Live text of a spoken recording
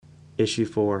Issue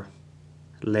 4,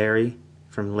 Larry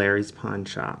from Larry's Pawn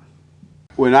Shop.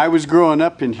 When I was growing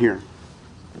up in here,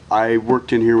 I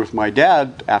worked in here with my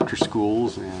dad after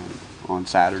schools and on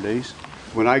Saturdays.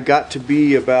 When I got to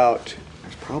be about, I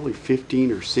was probably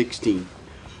 15 or 16,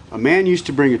 a man used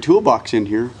to bring a toolbox in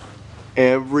here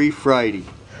every Friday,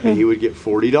 and he would get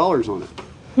 $40 on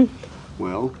it.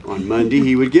 Well, on Monday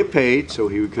he would get paid, so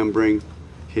he would come bring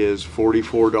his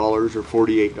 $44 or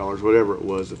 $48, whatever it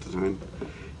was at the time,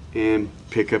 and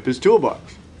pick up his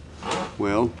toolbox.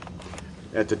 Well,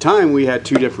 at the time we had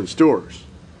two different stores,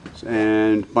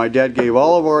 and my dad gave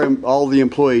all the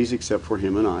employees except for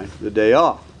him and I the day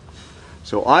off.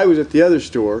 So I was at the other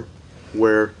store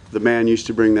where the man used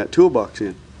to bring that toolbox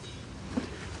in.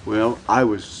 Well, I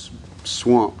was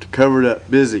swamped, covered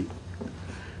up, busy.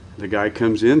 The guy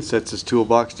comes in, sets his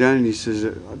toolbox down, and he says,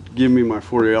 "Give me my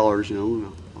 $40,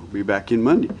 and I'll be back in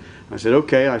Monday." I said,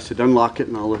 "Okay." I said, "Unlock it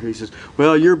and I'll look." He says,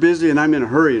 "Well, you're busy and I'm in a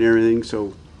hurry and everything,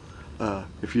 so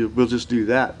we'll just do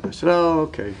that." I said, "Oh,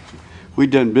 okay." We'd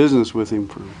done business with him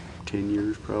for 10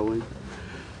 years probably.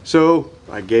 So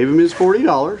I gave him his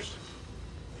 $40.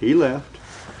 He left.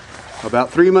 About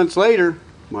 3 months later,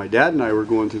 my dad and I were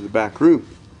going through the back room,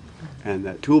 and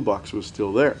that toolbox was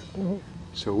still there.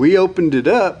 So we opened it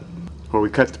up, or we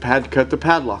had to cut the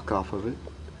padlock off of it.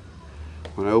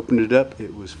 When I opened it up,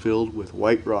 it was filled with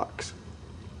white rocks.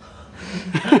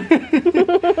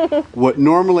 What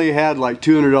normally had like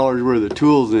 $200 worth of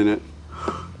tools in it,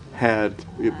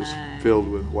 it was filled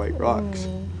with white rocks.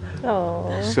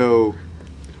 Oh. So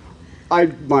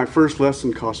my first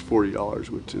lesson cost $40,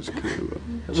 which is kind of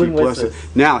a cheap lesson.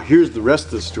 Now here's the rest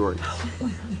of the story.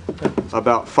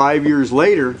 About 5 years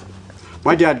later,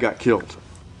 my dad got killed.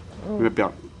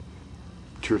 About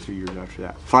 2 or 3 years after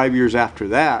that. 5 years after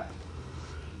that,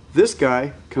 this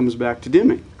guy comes back to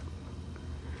Deming.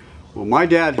 Well, my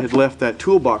dad had left that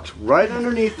toolbox right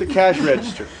underneath the cash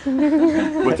register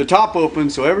with the top open,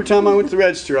 so every time I went to the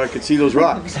register I could see those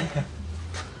rocks.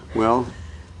 Well,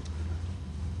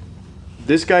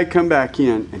 this guy come back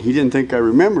in and he didn't think I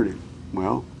remembered him.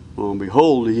 Well, lo and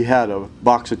behold, he had a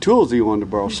box of tools he wanted to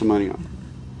borrow some money on.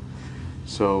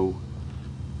 So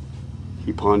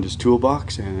he pawned his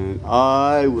toolbox and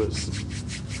I was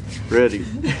ready.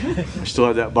 I still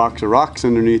had that box of rocks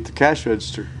underneath the cash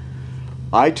register.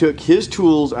 I took his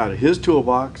tools out of his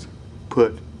toolbox,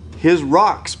 put his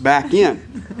rocks back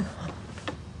in.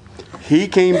 He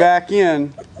came back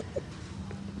in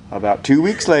about 2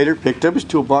 weeks later, picked up his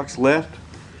toolbox, left,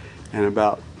 and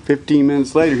about 15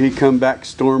 minutes later he come back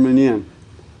storming in.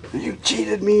 "You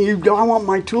cheated me, I want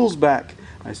my tools back."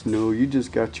 I said, "No, you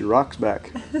just got your rocks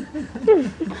back."